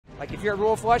Like, if you're at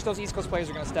Rule Flush, those East Coast players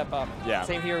are going to step up. Yeah.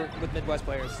 Same here with Midwest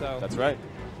players. So that's right.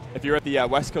 If you're at the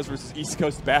West Coast versus East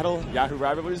Coast battle, Yahoo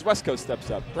Rivalries, West Coast steps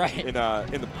up. Right. In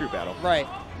the crew battle. Right.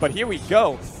 But here we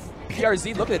go.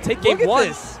 PRZ looking to take game one.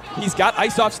 This. He's got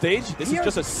ice off stage. This is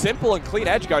just a simple and clean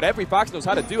edge guard. Every Fox knows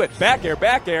how to do it. Back air,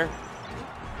 back air.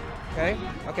 Okay.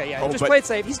 Okay, yeah. Oh, just play it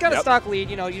safe. He's got a stock lead.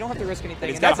 You know, you don't have to risk anything.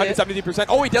 And he's got 170%.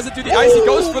 Oh, he doesn't do the ice. He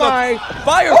goes for the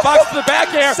Firefox to the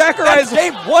back air. Sakurai is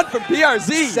game one from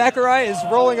PRZ. Sakurai is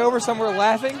rolling over somewhere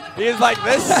laughing. He is like,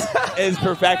 this is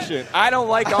perfection. I don't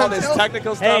like all this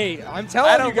technical stuff. Hey, I'm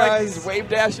telling you guys. I don't like these wave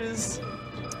dashes.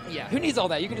 Yeah, who needs all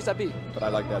that? You can just have B. But I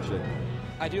like that shit.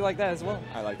 I do like that as well.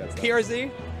 I like that stuff. PRZ.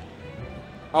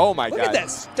 Oh my god. Look at that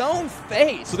stone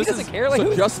face. So he this doesn't is care. Like,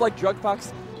 so just like Drug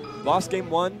Fox lost game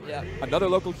one. Yeah. Another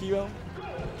local hero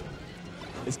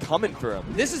is coming for him.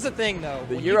 This is the thing, though.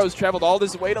 The Euros traveled all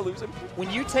this way to lose him.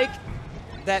 When you take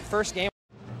that first game.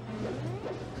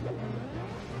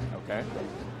 Okay.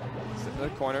 Sit in the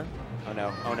corner. Oh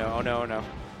no! Oh no! Oh no! Oh no!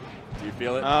 Do you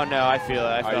feel it? Oh no! I feel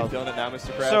it. Are you feeling it now,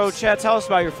 Mr. Krabs? So, Chad, tell us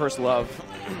about your first love.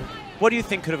 What do you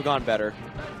think could have gone better?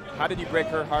 How did you break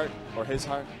her heart or his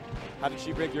heart? How did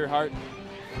she break your heart?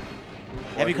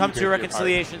 Have you come to a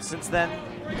reconciliation since then?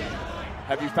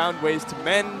 Have you found ways to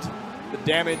mend the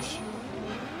damage?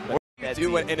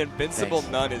 Do what an invincible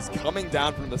nun is coming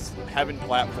down from the heaven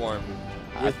platform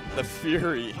with the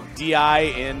fury. DI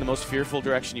in the most fearful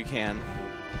direction you can.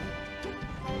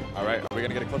 All right, are we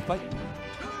gonna get a cliff fight?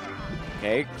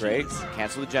 Okay, great.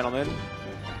 Cancel the gentleman.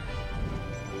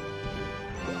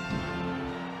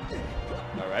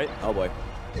 All right. Oh boy.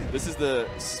 This is the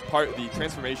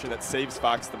transformation that saves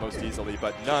Fox the most easily,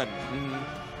 but Nun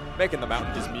making the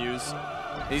mountain his muse.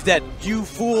 He's dead. You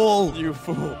fool! You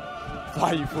fool!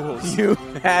 Why, you fools? You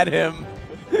had him.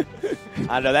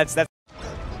 I don't know. That's.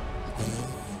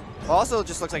 Also,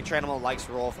 just looks like Tranimal likes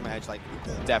roll from edge, like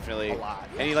definitely a lot.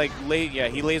 And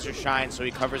he laser shines, so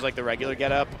he covers like the regular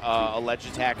getup, a ledge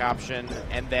attack option,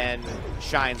 and then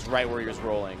shines right where he was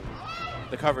rolling.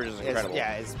 The coverage is incredible.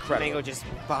 Is Mango just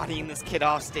bodying this kid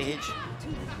off stage.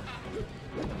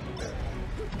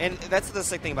 And that's the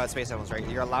sick thing about Space Emblems, right?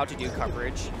 You're allowed to do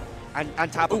coverage on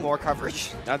top of more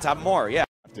coverage. On top of more, yeah.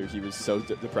 After he was so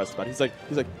depressed about it, he's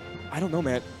like, I don't know,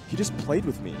 man. He just played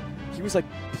with me. He was like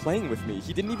playing with me.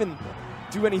 He didn't even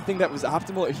do anything that was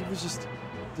optimal. He was just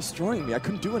destroying me. I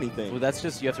couldn't do anything. Well, that's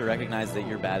just, you have to recognize that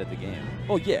you're bad at the game.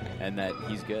 Oh, yeah. And that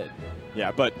he's good.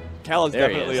 Yeah, but Cal is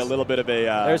definitely a little bit of a...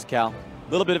 There's Cal.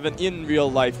 A little bit of an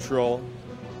in-real-life troll.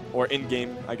 Or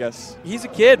in-game, I guess. He's a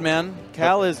kid, man.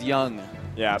 Cal is young.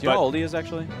 Yeah, Do you know how old he is,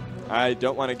 actually? I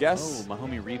don't want to guess. Oh, my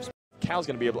homie Reeves. Cal's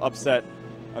going to be able to upset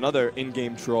another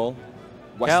in-game troll.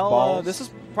 Cal, this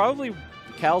is probably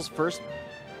Cal's first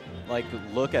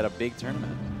look at a big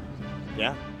tournament.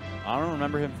 Yeah. I don't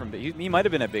remember him from... He might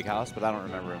have been at Big House, but I don't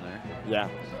remember him there. Yeah.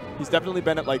 He's definitely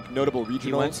been at, notable regionals.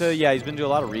 He went to... Yeah, he's been to a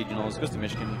lot of regionals. Goes to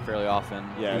Michigan fairly often.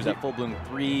 Yeah. He was at Full Bloom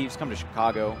 3. He's come to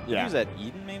Chicago. Yeah. He was at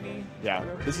Eden, maybe? Yeah.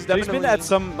 This is so definitely... he's been at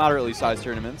some moderately sized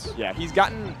tournaments. Yeah, he's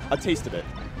gotten a taste of it.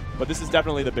 But this is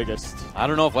definitely the biggest. I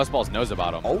don't know if West Balls knows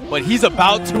about him. But he's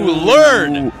about to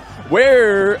learn!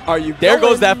 Where are you There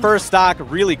going? goes that first stock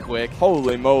really quick.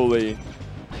 Holy moly.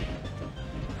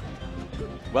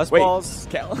 West Balls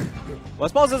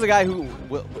is a guy who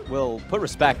will put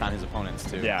respect on his opponents,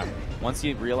 too. Yeah. Once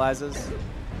he realizes.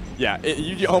 Yeah,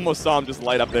 you almost saw him just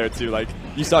light up there, too.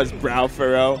 You saw his brow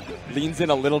furrow, leans in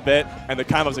a little bit, and the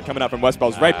combos are coming out from West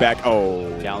Balls right back.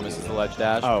 Oh. Cal misses the ledge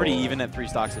dash. Oh. Pretty even at 3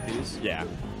 stocks apiece. Yeah.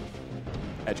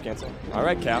 Edge cancel. All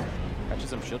right, Cal. Catches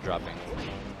some shield dropping.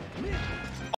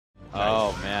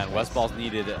 Oh, man. West Balls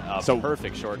needed a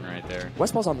perfect shorten right there.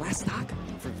 West Balls on last stock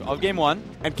of game 1.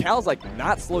 And Cal's,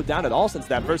 not slowed down at all since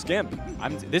that first gimp.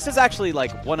 This is actually,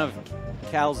 one of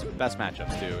Cal's best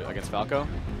matchups, too, against Falco.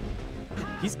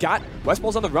 He's got West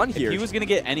Balls on the run here. If he was going to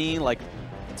get any,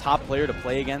 top player to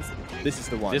play against, this is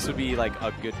the one. This would be,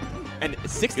 a good... And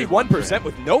 61%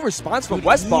 with no response from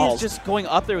West Balls. He's just going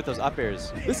up there with those up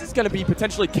airs. This is going to be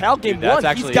potentially Cal game Dude, that's 1.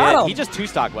 Actually He's got him. He just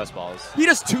 2-stocked West Balls. He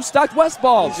just 2-stocked West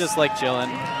Balls. He's just, chilling.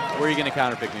 Where are you going to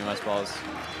counterpick me, West Balls?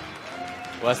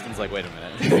 Weston's like, wait a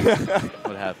minute.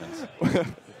 What happens?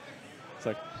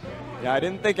 It's yeah, I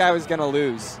didn't think I was going to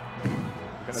lose.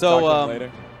 So,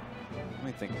 later. Let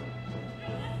me think.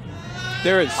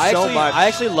 There is so much. I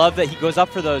actually love that he goes up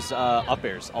for those up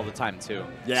airs all the time, too.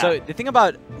 Yeah. So the thing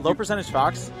about low percentage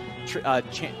Fox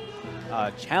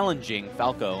challenging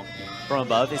Falco from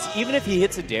above is even if he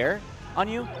hits a dare on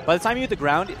you, by the time you hit the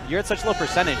ground, you're at such low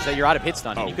percentage that you're out of hit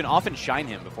stun, and you can often shine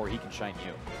him before he can shine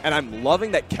you. And I'm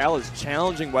loving that Cal is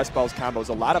challenging West Ball's combos.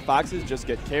 A lot of Foxes just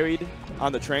get carried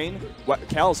on the train,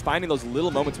 Cal is finding those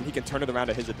little moments when he can turn it around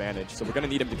to his advantage. So we're going to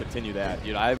need him to continue that.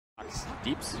 Dude, I have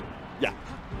deeps. Yeah.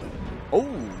 Oh,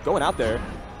 going out there.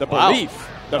 The Wow. belief.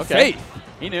 The Okay. faith.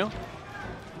 He knew.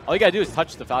 All you got to do is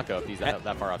touch the Falco if he's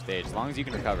that far off stage, as long as you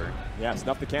can recover. Yeah,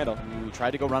 snuff the candle. Ooh,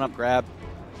 tried to go run up grab.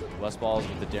 West balls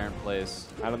with the dare in place.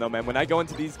 I don't know, man. When I go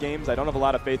into these games, I don't have a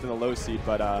lot of faith in the low seed,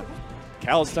 but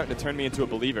Cal is starting to turn me into a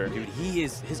believer. Dude,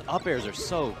 his up airs are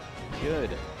so good.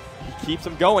 He keeps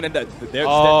him going, and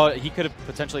He could have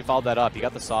potentially followed that up. He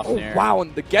got the soft snare. Wow,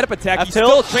 and the get-up attack, he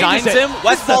F-tilt still shines changes it. him.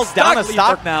 West ball's down a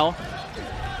stock lead. now.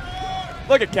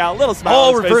 Look at Cal, little smile Oh,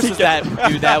 on his face. reverses that.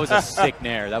 Dude, that was a sick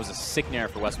nair. That was a sick nair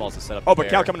for West balls to set up. Oh, but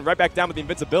Cal coming right back down with the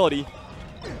invincibility.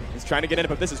 He's trying to get in it,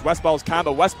 but this is West ball's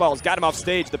combo. West ball's got him off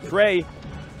stage. The prey. A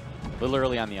little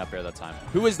early on the up air that time.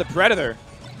 Who is the predator?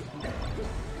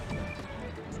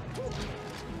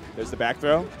 There's the back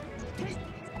throw.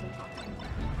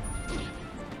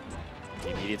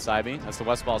 Immediate side B. That's the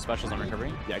West ball specials on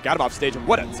recovery. Yeah, got him off stage, and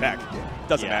what a tech.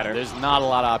 Doesn't matter. There's not a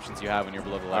lot of options you have when you're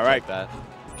below the ledge like that.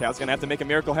 Cal's going to have to make a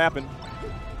miracle happen.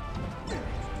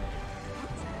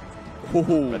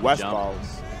 Ooh, West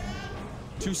balls.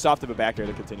 Too soft of a back air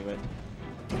to continue it.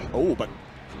 Oh, but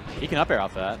he can up air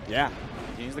off that. Yeah.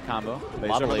 Continues the combo. Laser a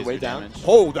lot of on the laser way down. damage.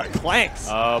 Oh, the clanks.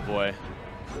 Oh, boy.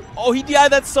 Oh, he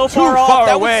DI'd that so Too far off. far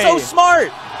That away. was so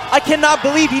smart. I cannot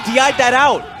believe he DI'd that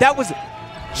out. That was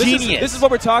genius. This is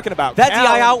what we're talking about. That Cal,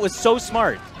 DI out was so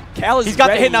smart. Cal is He's got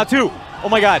ready. the hit now, too. Oh,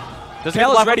 my God. Does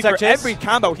Cal is ready for every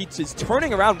combo. He's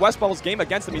turning around West ball's game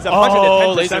against him. He's at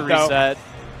 110%, laser though. reset.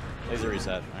 Laser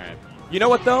reset. All right. You know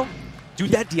what, though?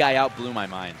 Dude, that DI out blew my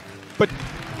mind. But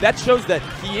that shows that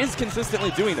he is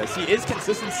consistently doing this. He is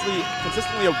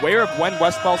consistently aware of when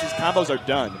West Ball's combos are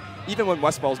done, even when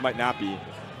West Ball's might not be.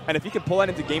 And if he can pull that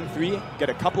into Game 3, get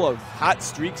a couple of hot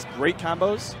streaks, great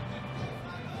combos.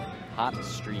 Hot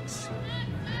streaks.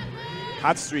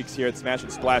 Hot streaks here at Smash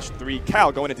and Splash 3.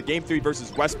 Cal going into Game 3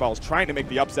 versus West Balls, trying to make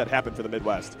the upset happen for the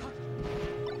Midwest.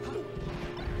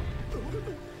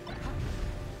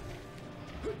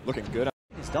 Looking good.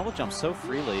 He's double jumped so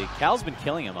freely. Cal's been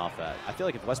killing him off that. I feel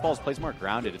like if West Balls plays more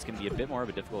grounded, it's going to be a bit more of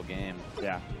a difficult game.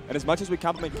 Yeah. And as much as we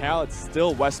compliment Cal, it's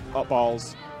still West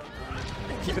Balls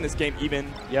keeping this game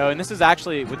even. Yo, and this is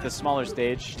actually, with the smaller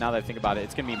stage, now that I think about it,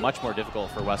 it's going to be much more difficult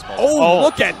for West Balls. Oh,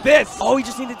 look at this! Oh, he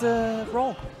just needed to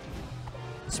roll.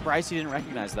 Surprised he didn't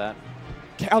recognize that.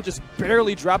 Cal just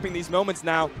barely dropping these moments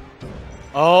now.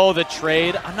 Oh, the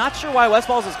trade. I'm not sure why West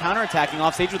Balls is counterattacking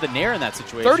off stage with a nair in that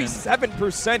situation.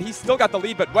 37%. He's still got the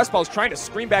lead, but West Ball's trying to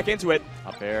scream back into it.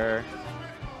 Up air.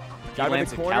 Got him in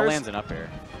the corners. Cal lands an up air.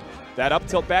 That up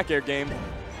tilt back air game.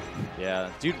 Yeah.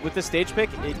 Dude, with the stage pick,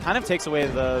 it kind of takes away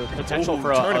the potential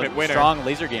for tournament a winner. strong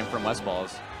laser game from West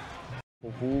Balls.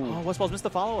 Oh, West Balls missed the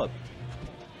follow-up.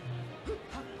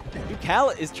 Dude, Cal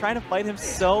is trying to fight him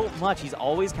so much. He's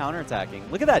always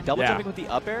counterattacking. Look at that, double jumping with the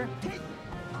up air.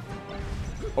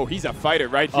 Oh, he's a fighter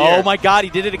right here. Oh my God, he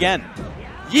did it again.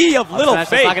 Ye of little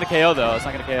faith. It's not going to KO though. It's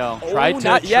not going to KO. Oh, Tried to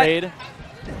not yet. trade.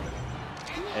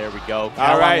 There we go.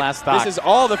 Cal all right, on last stock. this is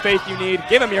all the faith you need.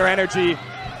 Give him your energy.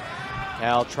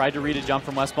 Cal tried to read a jump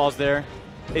from West Balls there.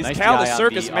 Is Nice Cal DI the on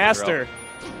circus the master?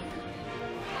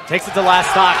 Takes it to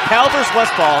last stock. Cal versus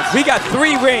West Balls. We got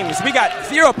 3 rings. We got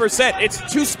 0%. It's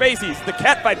 2 spacies. The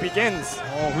cat fight begins.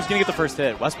 Oh, who's going to get the first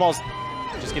hit? West Balls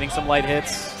just getting some light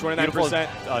hits.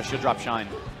 29%. Should drop shine.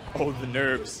 Oh, the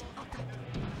nerves.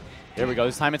 There we go.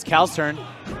 This time it's Cal's turn. We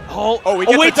get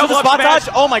the double spot smash.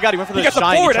 dodge. Oh my God, he went for the gets the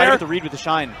shine. He forward tried to air. get the read with the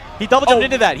shine. He double jumped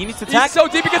into that. He needs to attack. He's so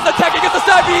deep. He gets the tech. He gets the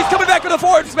side B. He's coming back with a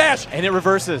forward smash. And it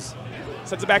reverses.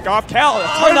 Sends it back off. Cal,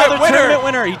 Another tournament winner. tournament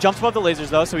winner. He jumps above the lasers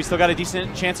though, so he's still got a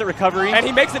decent chance at recovery. And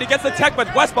he makes it. He gets the tech,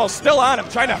 but West Ball's still on him,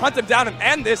 trying to hunt him down and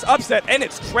end this upset. And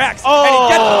it's tracks. Oh! And he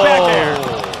gets the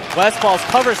back air. West Balls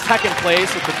covers tech in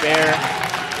place with the bear.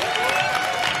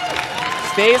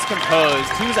 Stays composed.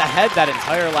 He was ahead that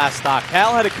entire last stock.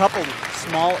 Cal had a couple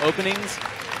small openings,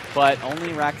 but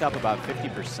only racked up about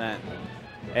 50%.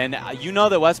 And you know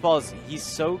that West Balls, he's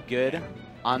so good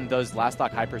on those last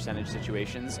stock high percentage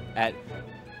situations at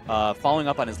following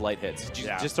up on his light hits.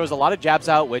 Just throws a lot of jabs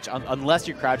out, which unless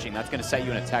you're crouching, that's going to set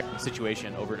you in a tech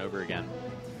situation over and over again.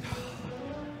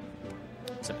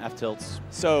 Some F tilts.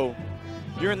 So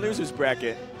you're in loser's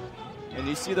bracket, and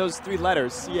you see those 3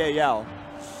 letters, C-A-L.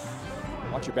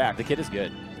 Watch your back. The kid is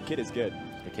good. The kid is good.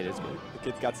 The kid is good. The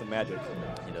kid's got some magic.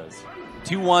 He does.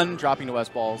 2-1, dropping to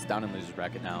West Balls, down in loser's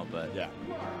bracket now, but yeah.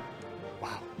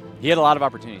 Wow. He had a lot of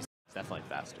opportunities. It's definitely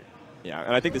faster. Yeah,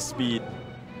 and I think the speed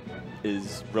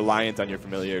is reliant on your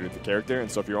familiarity with the character,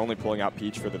 and so if you're only pulling out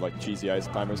Peach for the cheesy ice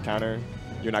climbers counter,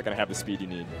 you're not going to have the speed you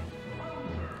need.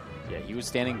 Yeah, he was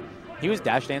standing He was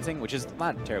dash dancing, which is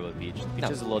not terrible at Peach. Peach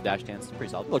is a little dash dance, pretty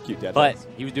solid. A little cute dad But dance.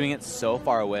 he was doing it so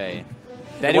far away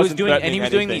that wasn't he threatening was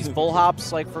doing anything. these full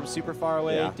hops like from super far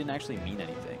away. Yeah. It didn't actually mean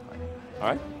anything. Like, All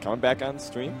right, coming back on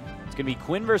stream. it's gonna be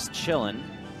Quinn versus Chillin.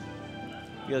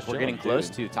 We're Chillin, getting close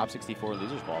dude. to top 64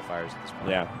 losers qualifiers at this point.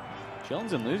 Yeah.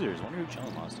 Chillin's and losers. I wonder who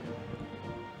Chillin lost to.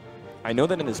 I know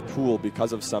that in his pool,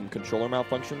 because of some controller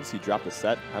malfunctions, he dropped a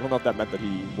set. I don't know if that meant that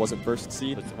he wasn't first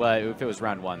seed. Well, if it was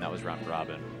round 1, that was round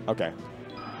robin. Okay.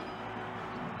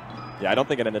 Yeah, I don't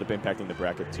think it ended up impacting the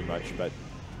bracket too much, but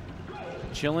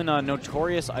Chillin,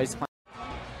 notorious ice climb.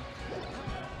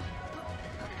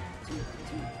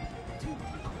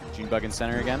 Junebug in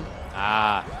center again.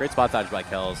 Ah, great spot dodge by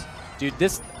Kells. Dude,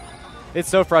 it's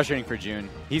so frustrating for June.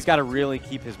 He's got to really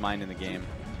keep his mind in the game.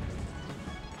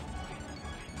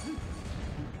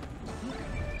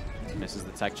 Misses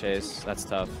the tech chase. That's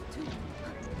tough.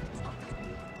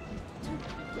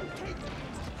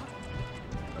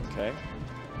 okay.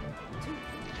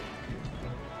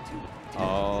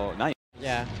 Oh, nice.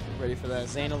 Yeah, Ready for that.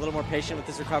 Zane a little more patient with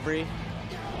his recovery.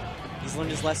 He's learned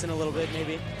his lesson a little bit,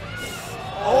 maybe.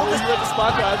 Oh, this the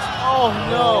spot dodge. Oh,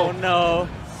 Oh, no. no.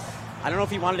 I don't know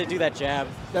if he wanted to do that jab.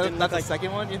 Didn't Not look the like,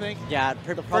 second one, you think? yeah,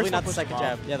 probably one not the pushed second him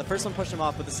jab. off. Yeah, the first one pushed him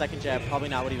off, but the second jab, probably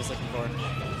not what he was looking for.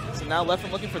 So now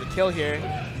Leffen looking for the kill here.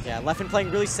 Yeah, Leffen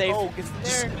playing really safe. Oh, gets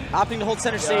Just there. opting to hold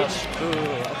center Yeah. stage.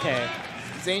 Ooh, okay.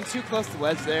 Zane too close to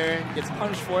ledge there. Gets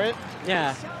punished for it.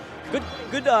 Yeah.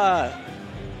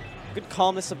 Good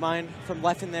calmness of mind from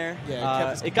Leffen there. Yeah, he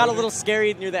kept his it got a composure. little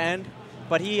scary near the end,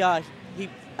 but I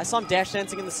saw him dash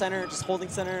dancing in the center, just holding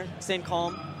center, staying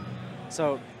calm.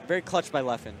 So very clutch by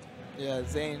Leffen. Yeah,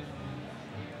 Zane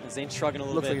And Zane shrugging a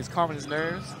little looks bit. like he's calming his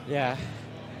nerves. Yeah.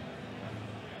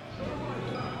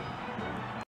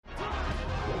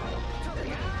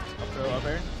 Up throw up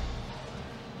air.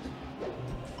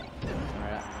 All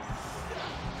right.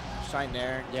 Shine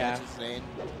there. Yeah. Catches Zane.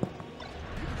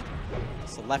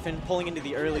 So Leffen pulling into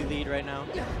the early lead right now.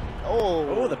 Oh.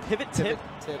 Oh, the pivot tip.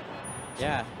 Tip.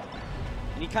 Yeah.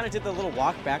 And he kind of did the little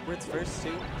walk backwards first,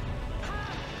 too.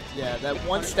 Yeah, that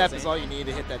one step is all you need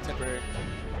to hit that tipper.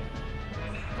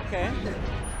 Okay.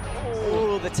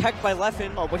 Oh, the tech by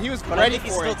Leffen. Oh, but he was But I ready think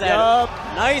he's for still it. dead. Yup.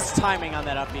 Nice timing on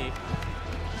that up B.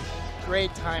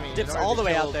 Great timing. Dips in order all to the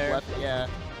way kill out there. Leffen. Yeah.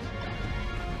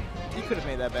 He could have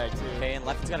made that back too. Okay, and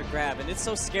Leffen's got to grab. And it's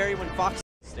so scary when Fox is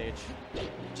on stage.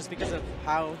 Just because of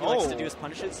how he likes to do his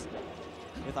punishes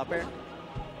with up air.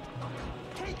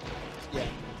 Yeah.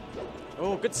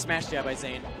 Oh, good smash jab by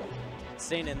Zane.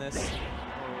 Staying in this.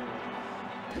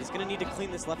 He's going to need to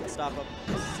clean this Leffen stock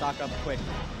up quick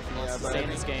if he wants to but stay I in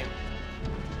this think- game.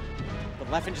 But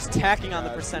Leffen just tacking on the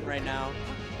percent right now,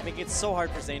 making it so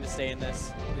hard for Zane to stay in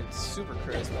this. It's super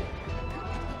crisp.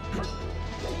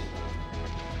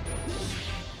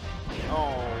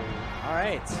 Oh. All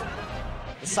right.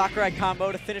 The Sakurai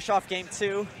combo to finish off game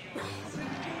 2.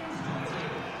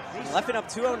 Leffen up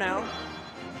 2-0 now.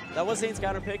 That was Zane's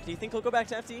counter pick. Do you think he'll go back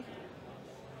to FD?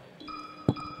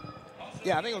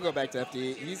 Yeah, I think he'll go back to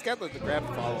FD. He's got the grab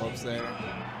follow-ups there.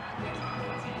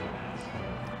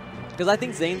 Because I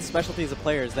think Zane's specialty as a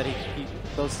player is that he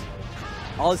those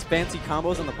all his fancy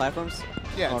combos on the platforms.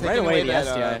 Yeah, right away the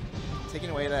SDI. Taking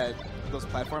away those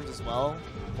platforms as well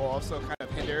will also kind of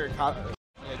hinder get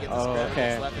this Oh, grab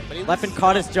okay. against Leffen. But he Leffen loses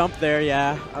caught enough. his jump there,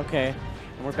 yeah. Okay.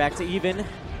 And we're back to even.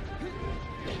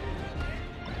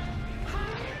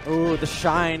 Ooh, the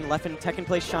shine. Leffen tech and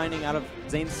play shining out of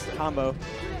Zane's combo.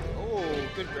 Oh,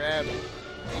 good grab.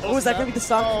 Oh, is that going to be the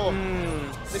stock? Oh,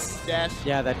 Mm. this is dash.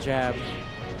 Yeah, that jab.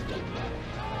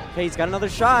 Okay, he's got another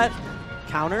shot.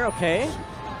 Counter, okay.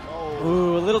 Oh,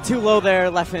 Ooh, a little too low there,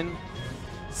 Leffen.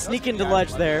 Sneak into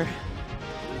ledge there.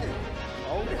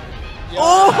 oh. Yeah.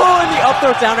 Oh, and the up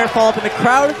throw down air fall up, and the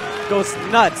crowd goes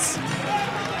nuts.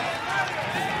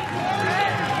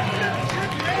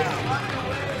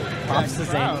 Props to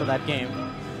Zane for that game.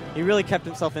 He really kept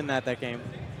himself in that game.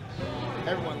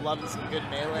 Everyone loving some good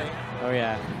melee. Oh,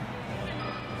 yeah.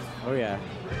 Oh, yeah.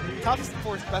 Top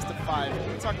 4 is best of 5.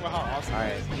 We're talking about how awesome All it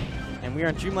right. is. And we are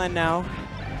on Dreamland now.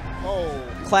 Oh,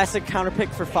 Classic counter pick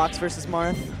for Fox versus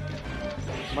Marth.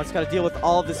 Marth's got to deal with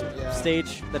all of this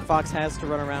stage that Fox has to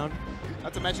run around.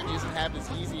 not to mention he doesn't have his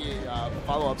easy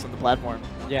follow-ups on the platform.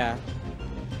 Yeah.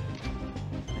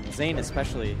 And Zane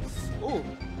especially. Ooh.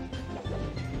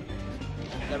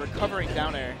 That recovering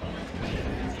down air.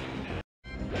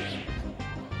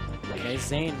 Okay,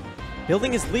 Zane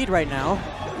building his lead right now.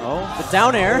 Oh, the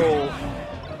down air.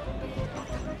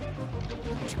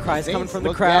 Which cries coming from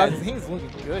the crowd. Yeah, Zane's looking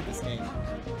good this game.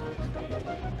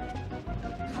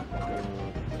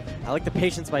 I like the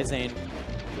patience by Zane.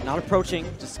 Not approaching,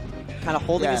 just kind of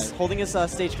holding his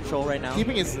stage control right now.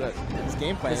 Keeping his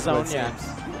game plan. His zone, yeah.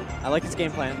 I like his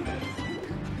game plan.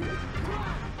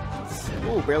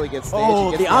 Ooh, barely gets stage.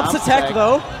 Oh, the ops attack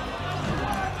though.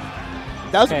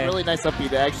 That was a really nice up B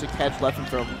to actually catch Leffen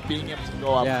from being able to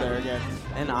go up there again.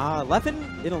 And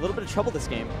Leffen in a little bit of trouble this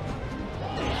game.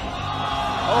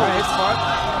 Oh, it's smart.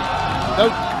 No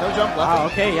jump, Leffen. Wow,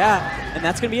 okay, yeah. And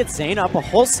that's going to be it. Zane up a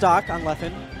whole stock on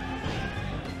Leffen.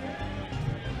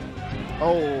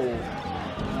 Oh.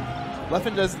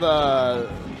 Leffen does the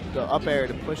up air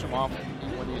to push him off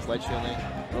when he's light shielding.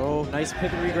 Oh, nice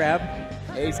pivot regrab.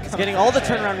 A's getting all the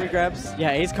turnaround regrabs.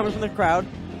 Yeah, A's coming from the crowd.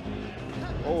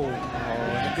 Oh,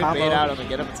 good bait out on the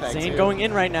get-up attack, Zane going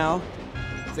in right now.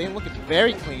 Zane looking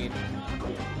very clean.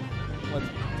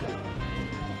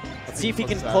 Let's see if he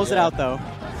can close it out, though.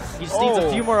 He just needs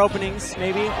a few more openings,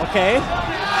 maybe. Okay.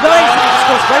 Nice! He just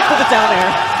goes right for the down air.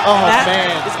 Oh, that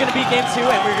man. It's going to be game 2,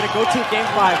 and we're going to go to game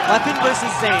 5. Leffen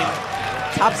versus Zane.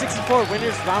 Top 64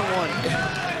 winners round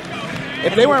 1.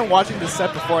 If they weren't watching this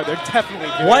set before, they're definitely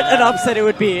doing What that. an upset it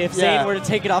would be if Zane were to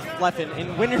take it off Leffen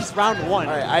in winners round 1.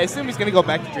 All right, I assume he's going to go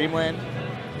back to Dreamland.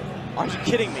 Are you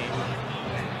kidding me?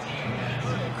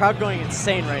 Crowd going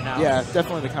insane right now. Yeah,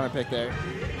 definitely the counter pick there.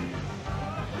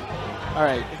 All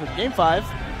right, for game 5,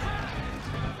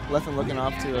 Leffen looking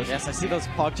off to us. Yes, I see those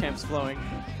Pog Champs flowing.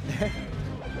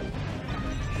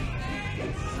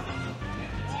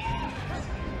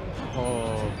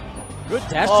 Oh, good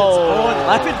dash. Oh, and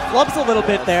Leffen flubs a little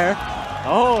bit there.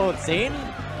 Oh, Zane,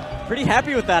 pretty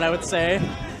happy with that, I would say.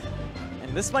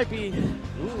 And this might be,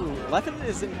 ooh, Leffen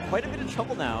is in quite a bit of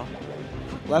trouble now.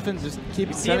 Leffen's just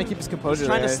trying to keep his composure. He's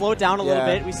trying to slow it down a little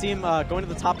bit. We see him going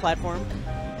to the top platform.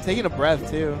 Taking a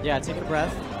breath, too. Yeah, taking a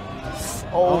breath.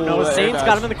 Oh, no, Zane's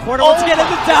got him in the corner once again in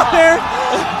the down air.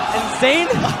 And Zane.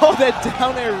 Oh, that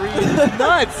down air read is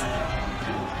nuts.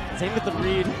 Zane with the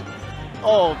read.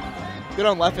 Oh, good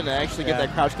on Leffen to actually get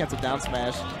that crouch cancel down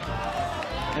smash.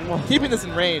 And we'll keeping this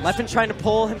in range. Leffen trying to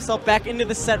pull himself back into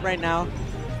the set right now.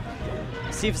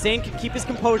 See if Zane can keep his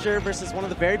composure versus one of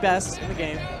the very best in the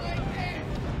game.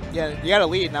 Yeah, you got to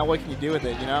lead. Now what can you do with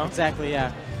it, you know? Exactly,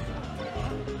 yeah.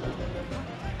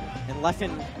 And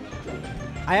Leffen,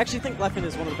 I actually think Leffen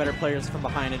is one of the better players from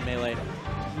behind in Melee.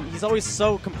 He's always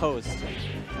so composed.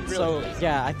 Really so, is.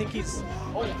 yeah, I think he's...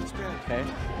 Oh, he's great. Okay.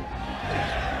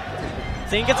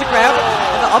 Zane gets a grab,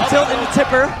 and the up tilt into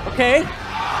tipper. Okay.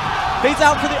 Fades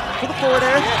out for the forward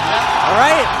air. All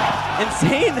right. And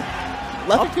Zane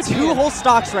up 2 whole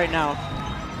stocks right now.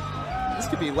 This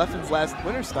could be Leffen's last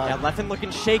winner stock. Yeah, Leffen looking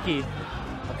shaky.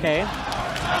 Okay.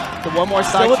 The one more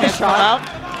stock Still with the chance come shot.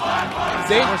 out.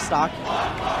 Zane One more stock.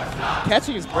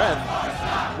 catching his breath.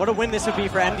 What a win this would be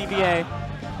for MDBA.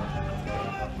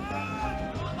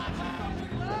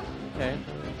 Okay.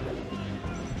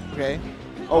 Okay.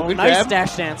 Oh, good nice grab.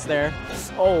 dash dance there.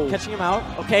 Oh. Catching him out.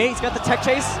 Okay, he's got the tech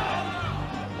chase.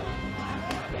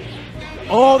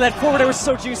 Oh, that forward air was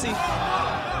so juicy.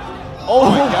 Oh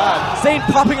my God. Zane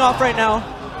popping off right now.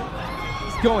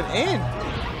 He's going in.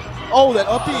 Oh, that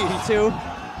up B. B2.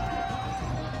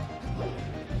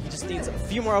 He just needs a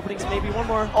few more openings, maybe one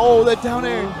more. Oh, that down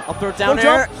air. Up throw down No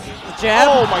air. jump. The jab.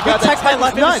 Oh my God, Good tech that by tech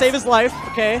was Leffen to nuts. save his life.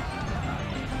 Okay.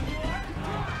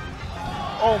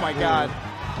 Oh my God.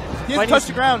 He has touched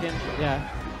the ground. Yeah.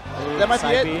 That might be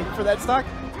Side it B. for that stock.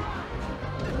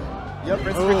 Yep,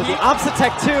 rinse Ooh, repeat. the opposite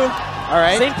tech too. All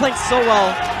right. Zane playing so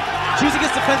well. Choosing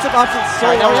his defensive options so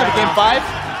All right, now well. we have a game 5.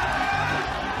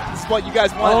 This is what you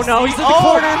guys want. Oh no, he's in the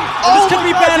corner. Oh, This could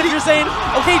be bad if you're Zane.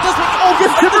 Okay, he does make Oh,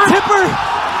 good the tipper.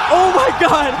 Oh my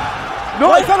God.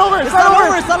 No, it's not over. It's not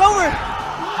over. It's not over.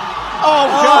 Oh,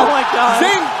 God. Oh my God.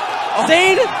 Zane.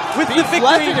 Zane with the Beats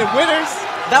victory. Leffen and winners.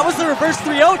 That was the reverse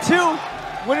 3-0 too.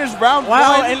 Winners round 1.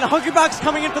 Wow, and Hungrybox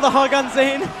coming in for the hug on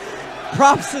Zane.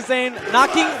 Props to Zane,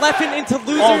 knocking Leffen into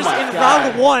losers my in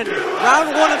God. round 1. Round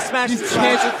 1 of Smash. These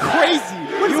chants are crazy.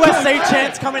 USA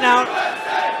chants coming out.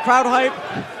 Crowd hype.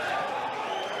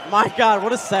 My God,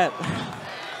 what a set.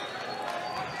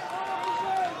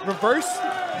 Reverse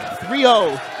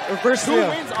 3-0. Reverse 2 3-0.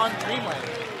 wins on Dreamland.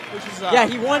 Which is, Yeah,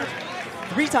 he won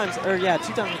 3 times, or yeah,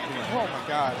 2 times. Oh my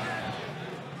God.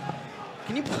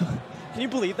 Can you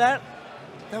believe that?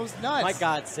 That was nuts. My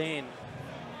God, Zane.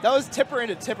 That was tipper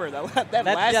into tipper. That last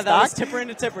Yeah, stock. that was tipper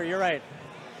into tipper. You're right.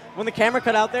 When the camera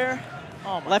cut out there,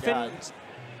 Oh my Leffen God.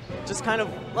 just kind of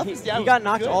Leffen's DI he was got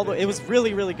knocked good. all the way. It was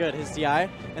really, really good, his DI,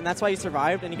 and that's why he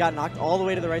survived. And he got knocked all the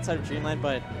way to the right side of Dreamland,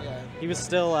 but Yeah. he was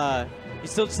still he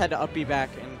still just had to up B back,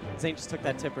 and Zane just took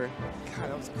that tipper. God,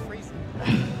 that was crazy.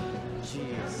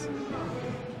 Jeez.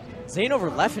 Zane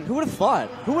over Leffen. Who would have thought?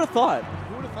 Who would have thought?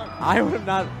 Who would have thought? I would have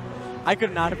not. I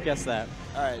could not have guessed that.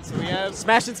 All right, so we have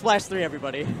Smash and Splash 3,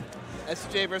 everybody.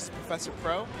 SJ versus Professor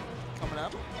Pro coming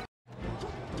up.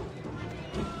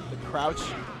 The crouch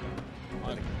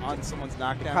on someone's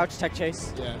knockdown. Crouch tech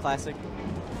chase. Yeah. Classic.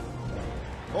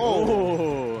 Oh.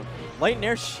 Ooh. Light and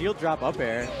air shield drop up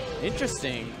air.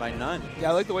 Interesting by None. Yeah,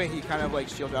 I like the way he kind of like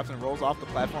shield drops and rolls off the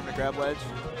platform to grab ledge.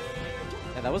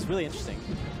 Yeah, that was really interesting.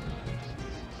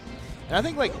 And I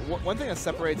think like one thing that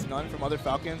separates None from other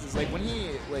Falcons is like when he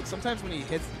sometimes when he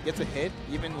gets a hit,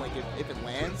 even like if it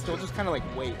lands, he'll just kind of like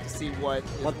wait to see what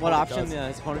option does.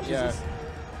 his opponent Yeah. chooses.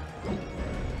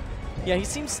 Yeah, he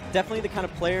seems definitely the kind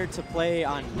of player to play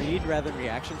on read rather than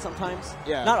reaction sometimes.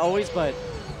 Yeah. Not always, but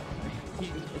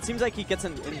it seems like he gets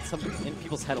in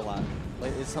people's head a lot.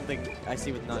 Like, it's something I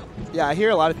see with None. Yeah, I hear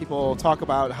a lot of people talk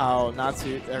about how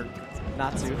Natsu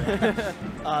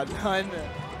None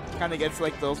kind of gets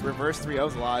like those reverse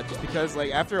 3-0s a lot, just because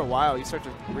like after a while you start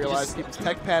to realize people's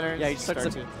tech patterns. Yeah, you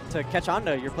start to catch on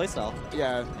to your playstyle.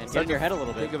 Yeah, and get in your head a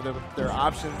little bit. Think of their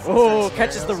options. Oh,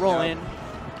 catches the roll in. Yeah.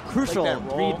 Crucial Like that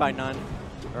roll. read by None,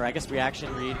 or I guess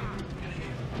reaction read.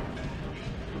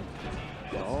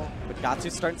 Oh, but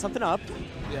Gatsu's starting something up.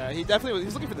 Yeah, he definitely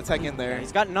he's looking for the tech in there.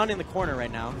 He's got None in the corner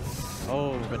right now.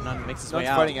 Oh, but None makes his way None's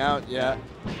out. fighting out. Yeah.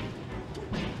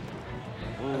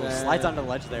 Ooh, slides onto the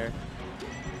ledge there.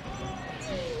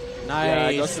 Yeah,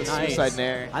 Nice, goes to the suicide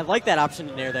nair. I like that option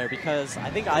to nair there because I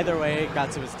think either way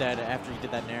Gatsu was dead after he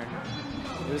did that nair.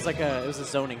 It was like it was a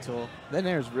zoning tool. That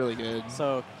nair is really good.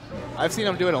 So I've seen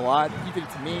him do it a lot. He did it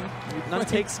to me. None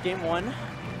takes game 1.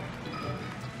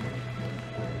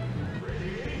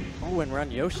 Oh, and we're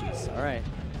on Yoshi's. All right,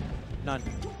 None.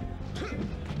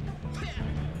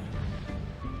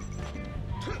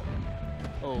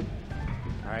 Oh. All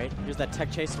right, here's that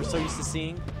tech chase we're so used to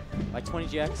seeing by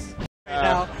 20GX. Uh,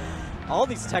 Now, all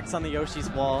these techs on the Yoshi's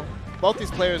wall. Both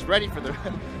these players ready for the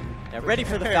Ready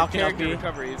for the Falcon character LP.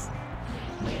 recoveries.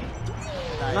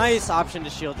 Nice option to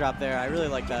shield drop there. I really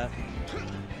like that.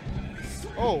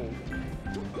 Oh.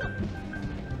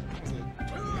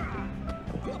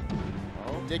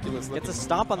 Oh, Ridiculous. gets a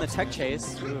stomp on the tech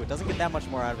chase. Ooh, doesn't get that much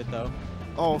more out of it though.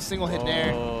 Oh, single hit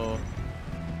nair. Oh,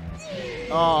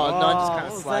 Oh, None just kind what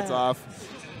of was slides that? off.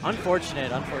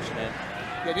 unfortunate.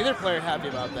 Yeah, neither player happy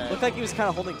about that. Looked like he was kind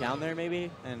of holding down there maybe,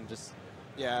 and just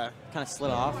Yeah. kind of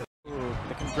slid off. Ooh,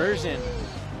 the conversion.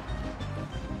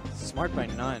 Smart by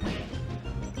None.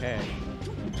 Okay.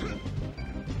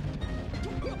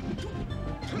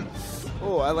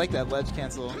 Oh, I like that ledge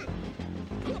cancel.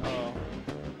 Oh.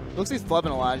 Looks like he's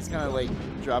flubbing a lot. He's kind of like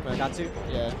dropping. Gatsu?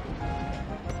 Yeah.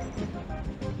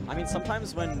 I mean,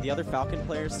 sometimes when the other Falcon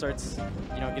player starts,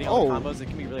 getting all the Oh. combos, it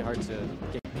can be really hard to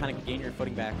kind of gain your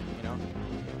footing back,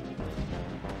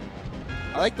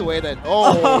 I like the way that.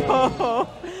 Oh.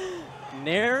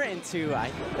 Nair into,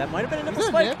 that might have been a nipple that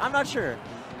a spike. nip? I'm not sure.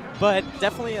 But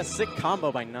definitely a sick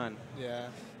combo by None Yeah.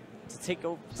 to take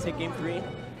game 3.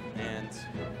 And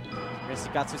we're going to see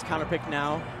Gatsu's counter pick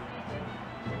now.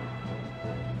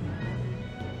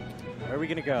 Where are we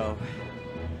going to go?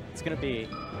 It's going to be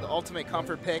The ultimate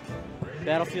comfort pick.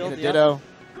 Battlefield. And a Yep. ditto.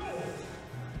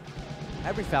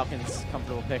 Every Falcon's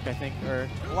comfortable pick, I think. Or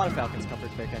a lot of Falcon's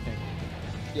comfort pick, I think.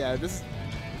 Yeah, this is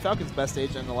Falcon's best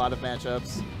stage in a lot of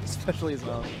matchups, especially his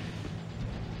own.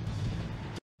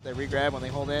 They regrab when they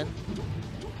hold in.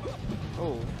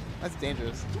 Oh, that's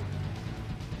dangerous.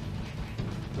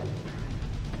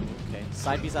 Okay,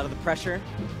 side B's out of the pressure.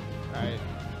 All right,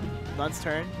 Nun's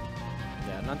turn.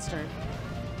 Yeah, Nun's turn.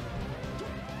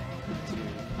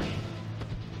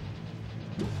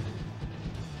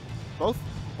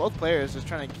 Both players just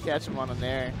trying to catch him on a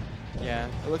nair. Yeah.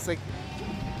 It looks like.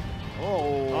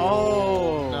 Oh.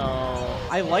 Oh. No.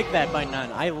 I like that by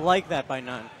None. I like that by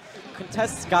None.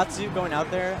 Contests Gatsu going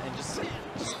out there and just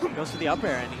goes for the up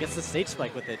air, and he gets the stage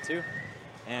spike with it too.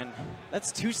 And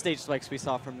that's 2 stage spikes we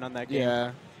saw from None that game.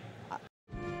 Yeah.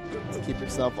 To keep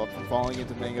yourself up from falling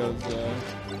into Mango's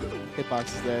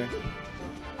hitboxes there.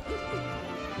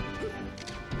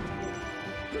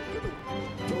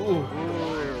 Ooh.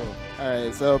 All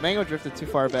right, so Mango drifted too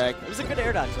far back. It was a good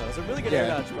air dodge though. It was a really good air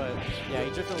dodge, but yeah,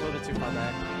 he drifted a little bit too far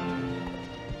back.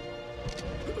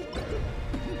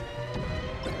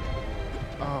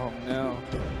 Oh no.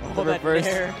 Oh, that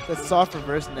nair. The soft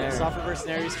reverse nair. Soft reverse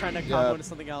nair. He's trying to combo into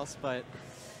something else, but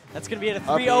that's going to be at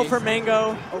a Up 3-0 ace. for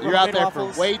Mango. Over You're out Homemade there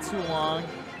Waffles. for way too long.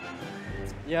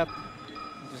 Yep.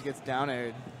 He just gets down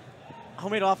aired.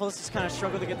 Homemade Waffles just kind of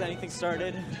struggled to get anything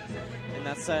started in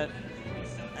that set.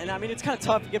 And I mean, it's kind of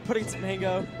tough to get putting to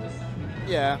Mango.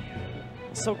 Yeah.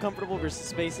 So comfortable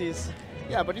versus Spaceys.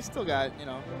 Yeah, but he's still got,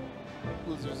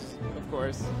 losers, of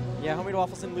course. Yeah, Homemade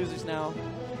Waffles in losers now.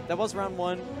 that was round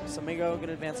 1. So Mango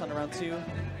gonna advance on to round 2. Who's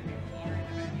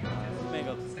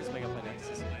Mango play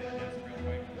next?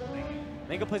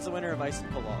 Mango plays the winner of Ice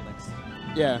and Cobalt next.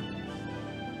 Yeah.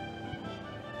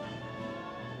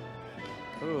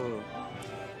 Ooh.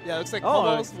 Yeah, it looks like Oh,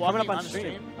 Cobalt's coming up walking on on the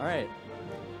stream. All right.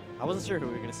 I wasn't sure who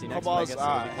we were gonna see next. Cobalt but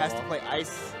I guess has to play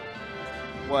Ice.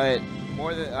 What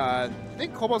more than I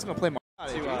think Cobalt's gonna play to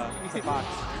Fox.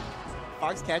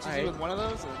 Fox catches All right. you with one of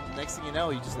those, and next thing you know,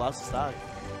 you just lost the stock.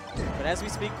 But as we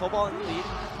speak, Cobalt in the lead.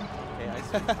 Okay,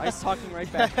 Ice talking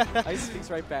right back. Ice speaks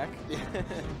right back.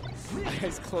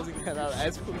 Ice closing that out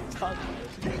as we talk.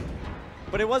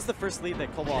 But it was the first lead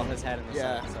that Cobalt has had in the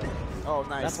set. So Oh,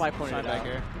 nice. that's why I pointed Shine it out. back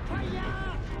here.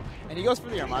 And he goes for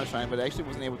the Armada Shrine, but actually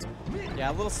wasn't able to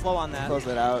Yeah, a little slow on that. close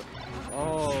that out.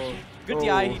 Oh, good Oh.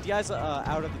 DI. He DI's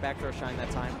out of the back throw shine that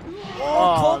time.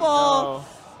 Oh, Cobalt!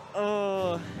 no.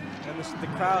 Oh, and the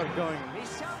crowd going.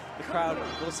 The crowd a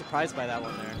little surprised by that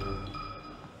one there.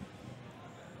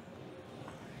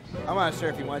 I'm not sure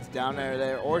if he went to down air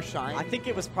there or shine. I think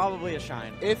it was probably a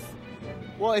shine. If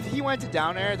he went to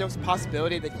down air, there was a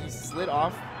possibility that he slid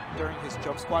off during his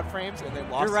jump squat frames and then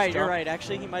lost You're right. his You're jump. right.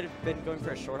 Actually, he might have been going for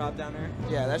a short hop down there.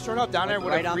 Yeah, that short hop down Like there would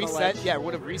right have on the reset. ledge. Yeah,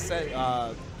 would have reset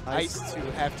Ice to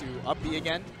have to up B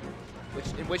again,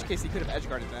 in which case he could have edge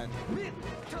guarded then.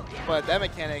 But that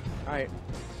mechanic, All right.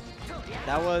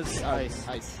 That was Ice.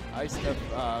 Ice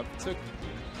took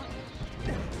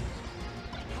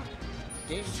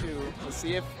game 2. Let's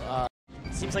see if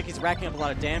Seems like he's racking up a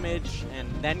lot of damage and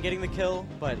then getting the kill,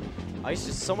 but Ice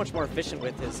is so much more efficient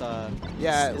with his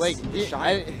yeah, his like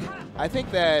shine. I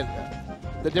think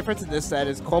that the difference in this set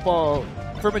is Cobalt,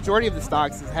 for majority of the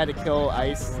stocks, has had to kill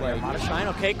Ice. Like Armada shine.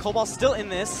 Okay, Cobalt's still in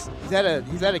this. he's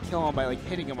had to kill him by like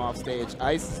hitting him off stage.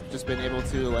 Ice has just been able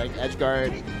to like edge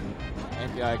guard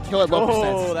and kill at low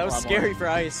percents. Oh, that was a lot scary more. for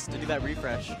Ice to do that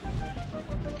refresh.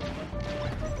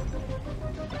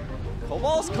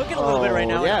 Cobalt's cooking a little bit right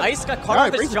now. yeah. And Ice got caught All off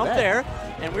right, his brings it jump back. there,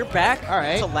 and we're back All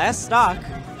right. to last stock.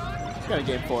 He's got a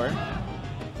game 4.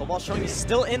 Cobalt showing he's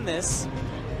still in this.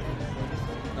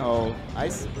 Oh,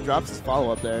 Ice drops his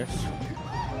follow up there.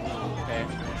 Okay,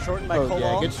 shortened by Oh Cobalt.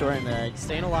 yeah, good shorting there.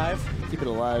 Staying alive. Keep it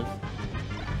alive.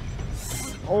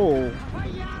 Oh,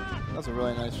 that was a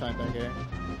really nice shine back here.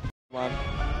 Come on.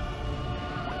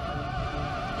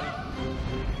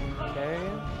 Okay.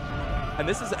 And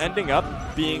this is ending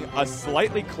up being a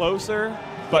slightly closer,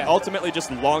 but ultimately just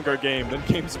longer game than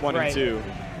games 1 and 2.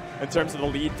 In terms of the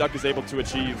lead Duck is able to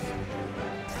achieve.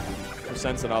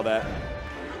 Percents and all that.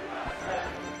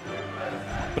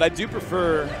 But I do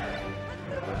prefer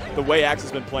the way Axe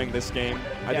has been playing this game.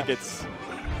 I think it's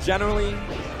generally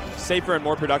safer and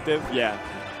more productive. Yeah.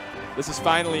 This is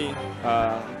finally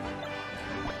a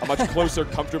much closer,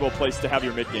 comfortable place to have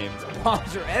your mid game.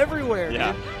 Bombs are everywhere.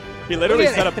 Yeah. Dude. He literally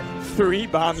Look set at up 3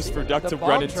 bombs for Duck The to bomb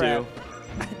run into. trap.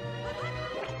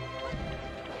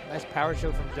 Nice power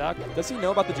show from Duck. Does he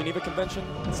know about the Geneva Convention?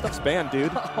 That stuff's banned,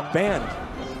 dude. Banned.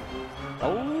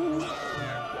 Oh.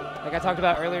 Like I talked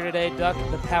about earlier today, Duck,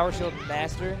 the power shield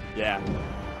master. Yeah.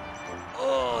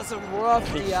 Oh, some rough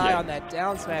DI Yeah. on that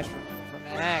down smash from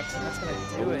Axe. That's going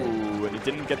to do it. Ooh, and he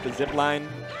didn't get the zip line.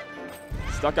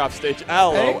 Stuck off stage.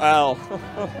 LOL.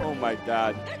 Oh my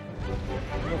god.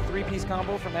 Little 3-piece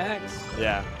combo from Axe.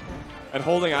 Yeah. And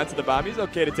holding on to the bomb. He's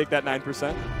okay to take that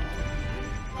 9%.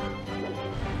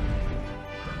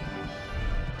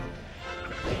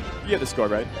 You get the score,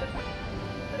 right?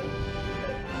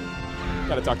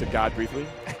 Gotta talk to God briefly,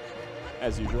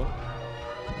 as usual.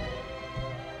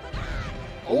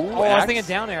 Oh, I was Axe. thinking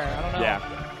down air. I don't know.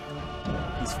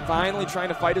 Yeah. He's finally trying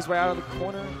to fight his way out of the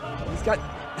corner. He's got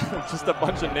just a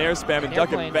bunch of nair spam, and Duck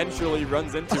Airplane. eventually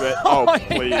runs into it. Oh,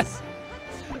 please.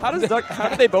 How do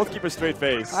they both keep a straight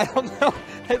face? I don't know.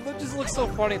 It just looks so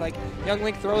funny. Like, Young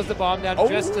Link throws the bomb down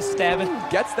just to stab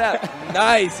it. Gets that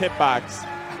nice hitbox.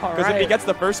 All Because if he right. gets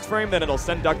the first frame, then it'll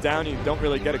send Duck down. You don't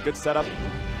really get a good setup.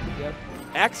 Yep.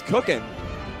 Axe cooking.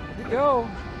 Here we go.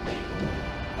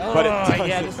 Oh, But it doesn't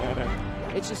yeah, matter.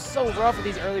 it's just so rough with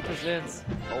these early percents.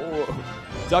 Oh,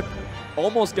 Duck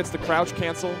almost gets the crouch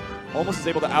cancel. Almost is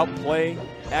able to outplay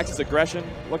Axe's aggression.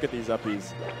 Look at these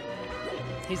uppies.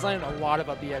 He's landing a lot of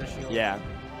up B out of shield. Yeah.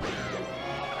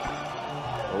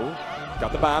 Oh,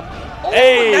 got the bomb. Oh,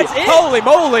 hey, that's it? holy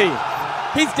moly!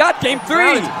 He's got game 3.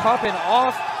 Now it's popping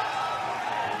off.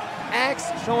 Axe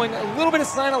showing a little bit of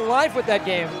sign of life with that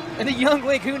game. And the Young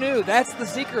Link, who knew? That's the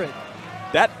secret.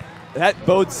 That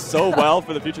bodes so well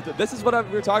for the future. This is what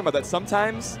we were talking about, that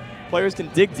sometimes players can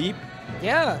dig deep.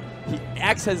 Yeah.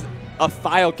 Axe has a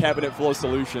file cabinet full of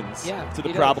solutions Yeah, to the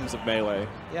he does. problems of Melee.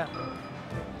 Yeah.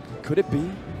 Could it be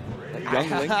that Young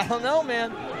Link? I don't know,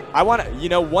 man. I want to, you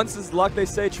know, once is luck, they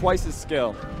say, twice is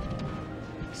skill.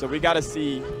 So we got to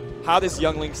see how this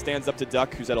youngling stands up to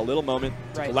Duck, who's at a little moment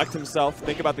to collect himself,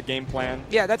 think about the game plan.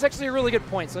 Yeah, that's actually a really good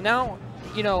point. So now,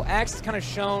 you know, Axe has kind of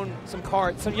shown some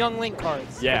cards, some young Link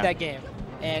cards with that game.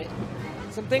 And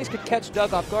some things could catch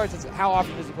Doug off guard since how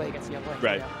often does he play against young Link?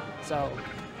 Right. You know? So.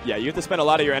 Yeah, you have to spend a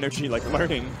lot of your energy, like,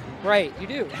 learning. Right, you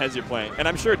do. As you're playing. And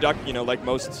I'm sure Duck, you know, like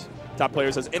most top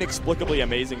players, has inexplicably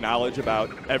amazing knowledge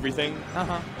about everything.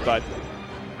 But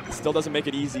it still doesn't make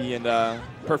it easy and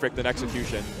perfect in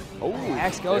execution. Oh,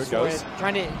 Axe goes for it.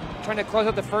 Trying to close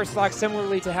out the first stock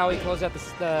similarly to how he closed out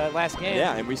the last game.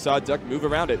 Yeah, and we saw Duck move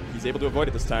around it. He's able to avoid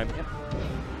it this time. Yep.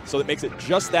 So that makes it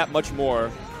just that much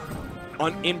more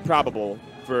improbable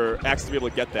for Axe to be able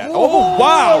to get that. Whoa, oh,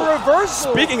 wow!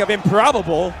 Reversal. Speaking of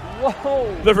improbable,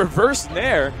 whoa! The reverse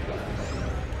nair.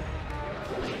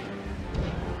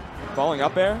 Falling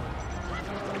up air.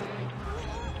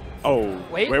 Oh,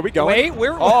 wait, where are we going? Wait,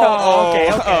 we're okay.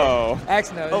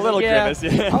 Axe knows. A little grimace.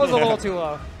 Yeah. I was a little too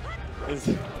low.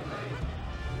 It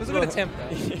was a good attempt,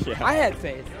 though. Yeah. I had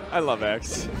faith. I love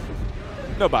Axe.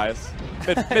 No bias.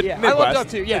 Yeah, Midwest. I love Duck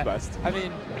too. Yeah. Midwest. I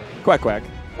mean, quack quack.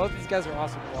 Both these guys are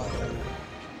awesome to watch.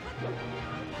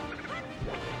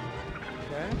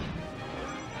 Okay.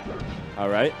 All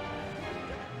right.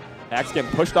 Axe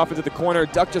getting pushed off into the corner.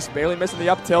 Duck just barely missing the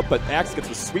up tilt, but Axe gets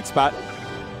the sweet spot.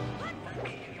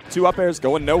 2 up airs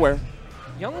going nowhere.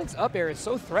 Young Link's up air is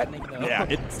so threatening, though. Yeah,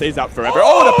 it stays out forever.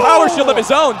 Oh, the power shield of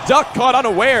his own. Duck caught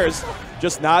unawares.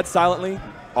 Just nods silently.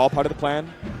 All part of the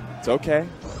plan. It's okay.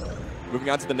 Moving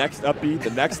on to the next up B,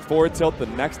 the next forward tilt, the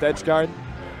next edge guard.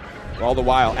 All the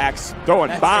while, Axe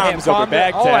throwing bombs over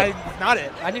bag tag. Oh, not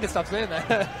it. I need to stop saying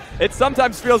that. It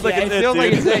sometimes feels like it it feels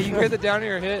like dude. it's it. You hear the down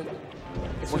air hit.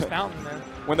 It's just fountain, man.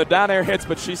 When the down air hits,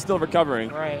 but she's still recovering.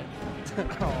 Right.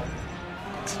 Oh.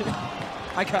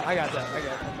 I got that. I got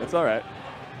that. It's all right.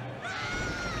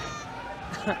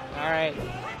 All right.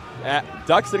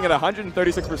 Duck sitting at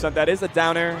 136%. That is a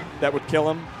down air that would kill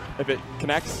him if it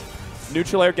connects.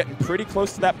 Neutral air getting pretty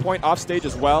close to that point off stage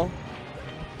as well.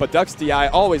 But Duck's DI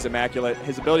always immaculate.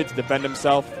 His ability to defend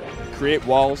himself, create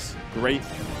walls, great.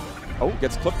 Oh,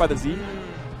 gets clipped by the Z.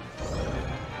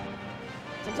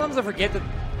 Sometimes I forget that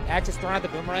Axe is throwing out the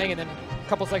boomerang, and then a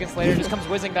couple seconds later just comes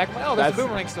whizzing back. Oh, there's a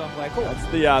boomerang still in play. Cool. That's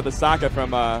the Sokka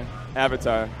from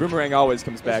Avatar. Boomerang always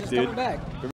comes back, dude. Coming back.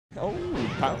 Oh,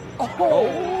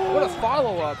 what a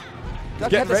follow-up.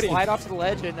 Duck had to slide off to the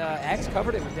ledge, and Axe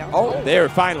covered it with down. Oh, there,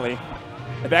 finally.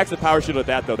 If Axe had power shield at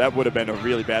that, though, that would have been a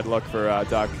really bad look for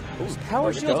Duck. There's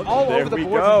power shields all over the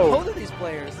board for both of these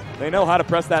players. They know how to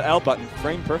press that L button,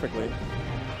 frame perfectly.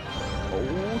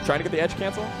 Oh, trying to get the edge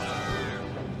cancel.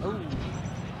 Oh.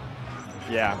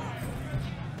 Yeah.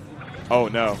 Oh,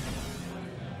 no.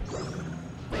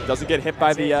 Doesn't get hit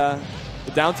by the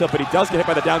down tilt, but he does get hit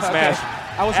by the down smash.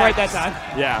 I was right that time.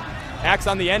 Yeah. Axe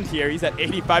on the end here. He's at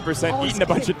 85%, eating a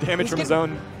bunch of damage from his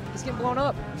own. He's getting blown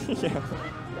up. Yeah.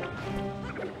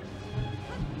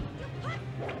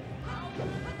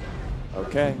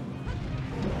 Okay.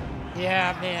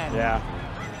 Yeah, man. Yeah.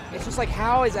 It's just like,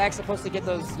 how is Axe supposed to get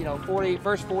those, you know,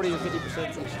 first 40 to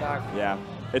 50% each stock? Yeah.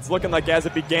 It's looking like as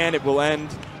it began, it will end.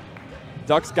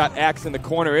 Duck's got Axe in the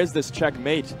corner. Is this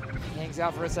checkmate? He hangs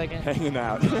out for a second. Hanging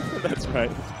out. That's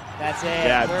right. That's it.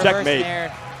 Yeah,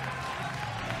 checkmate.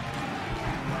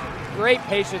 Great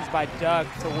patience by Duck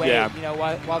to wait, you know,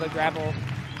 while the grapple.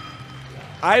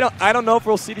 I don't know if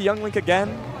we'll see the Young Link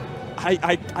again.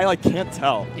 I like can't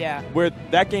tell. Yeah. Where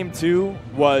that game 2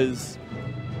 was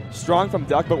strong from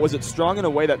Duck, but was it strong in a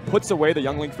way that puts away the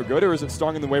Young Link for good, or is it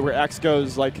strong in the way where Axe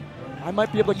goes like, I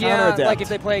might be able to counter-adapt? Yeah, like if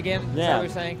they play again, is that what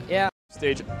you're saying? Yeah.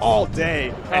 Stage all day,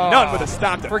 and none with a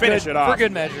stomp to finish it off. For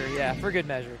good measure, yeah, for good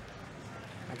measure.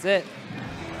 That's it.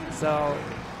 So,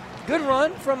 good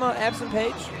run from Absent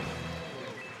Page,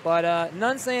 but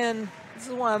none saying this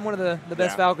is why I'm one of the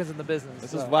best Falcons in the business.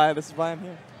 This is why I'm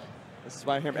here. This is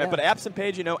why I'm here. Yeah. But Absent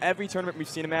Page, you know, every tournament we've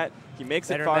seen him at, he makes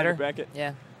it far in the bracket.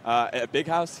 Yeah. At Big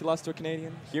House, he lost to a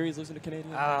Canadian. Here he's losing to a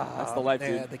Canadian. That's the life,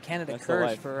 dude. The Canada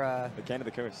curse for the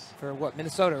Canada curse for what,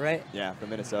 Minnesota, right? Yeah, for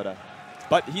Minnesota.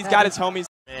 But he's got his homies.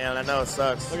 Man, I know it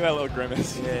sucks. Look at that little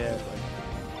grimace. Yeah.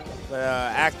 But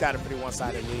Axe got a pretty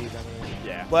one-sided lead. I mean,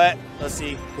 yeah. But let's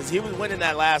see, because he was winning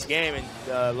that last game,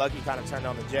 and Lucky kind of turned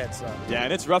on the Jets. So. Yeah,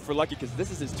 and it's rough for Lucky because this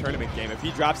is his tournament game. If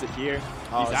he drops it here,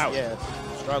 he's out. Yeah,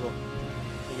 struggle.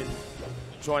 He can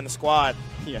join the squad.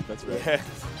 Yeah, that's right. Yeah,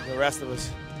 the rest of us.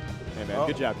 Hey, man,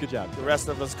 good job, good job. The rest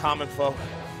of us common folk.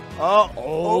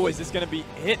 Is this going to be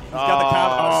it? He's got the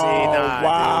combo.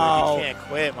 Wow. Dude, you can't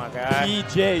quit, my guy.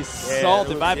 PJ Salt,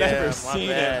 if I've ever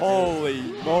seen it. Holy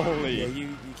moly. Yeah, you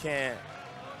can't.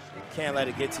 Can't let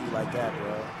it get to you like that,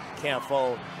 bro. Can't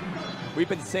fold. We've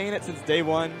been saying it since day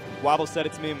one. Wobble said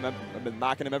it to me, and I've been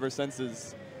mocking him ever since.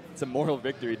 It's a moral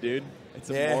victory, dude. It's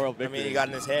a moral victory. I mean, he got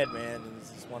in his head, man.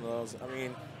 It's just one of those. I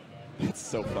mean, it's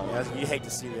so funny. You hate to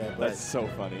see that, but that's so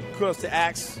funny. Kudos to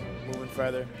Axe, moving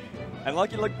further. And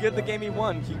Lucky looked good the game he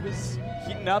won. He was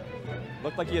heating up.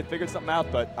 Looked like he had figured something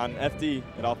out, but on FD,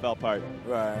 it all fell apart.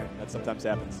 Right. That sometimes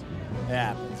happens. It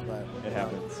happens, but it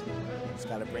happens. Just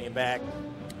got to bring it back.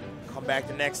 Come back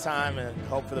the next time and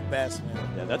hope for the best,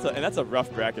 man. Yeah, that's a rough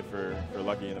bracket for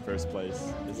Lucky in the first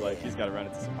place. It's like he's got to run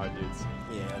into some hard dudes.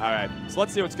 Yeah. All right, so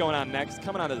let's see what's going on next.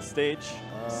 Coming onto the stage,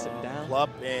 sit down. Club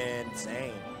and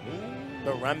Zane.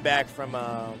 The run back from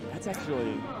that's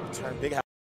actually turn big house.